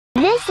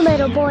This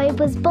little boy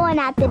was born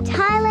at the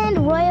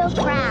Thailand Royal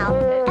Crown.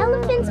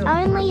 Elephants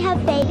only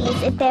have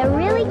babies if they're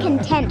really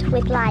content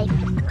with life.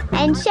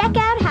 And check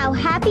out how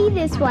happy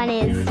this one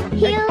is.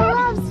 He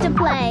loves to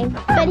play,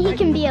 but he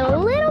can be a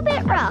little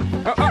bit rough.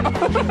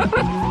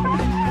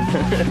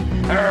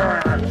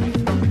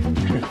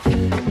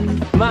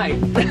 Mate,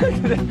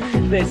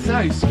 they're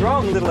so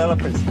strong, little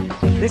elephants.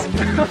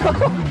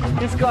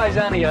 This guy's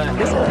only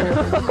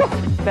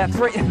about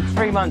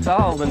three months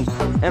old, and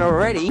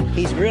already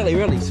he's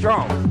really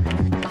strong.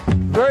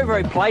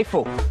 Very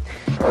playful.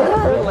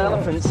 Little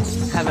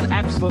elephants have an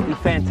absolutely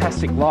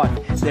fantastic life.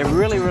 They're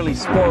really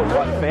spoiled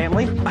by the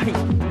family.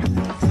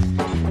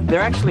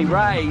 They're actually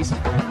raised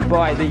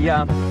by the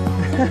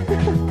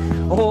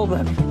all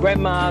the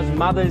grandmas,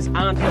 mothers,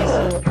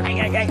 aunties.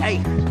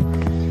 Hey.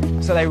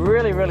 So they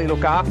really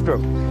look after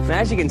them. Now,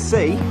 as you can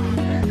see,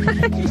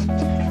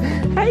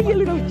 hey, you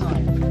little,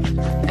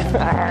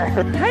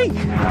 hey. Hey.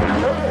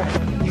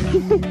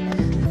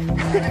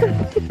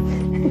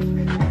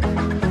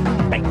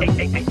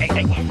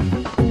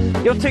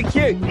 You're too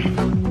cute.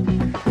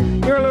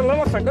 You're a little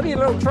elephant. Look at your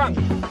little trunk.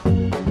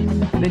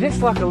 They're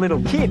just like a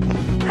little kid.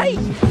 Hey.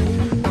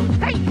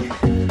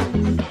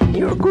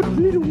 You're a good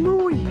little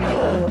boy.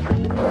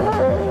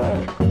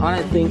 I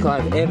don't think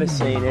I've ever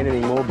seen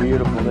anything more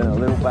beautiful than a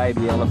little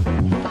baby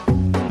elephant.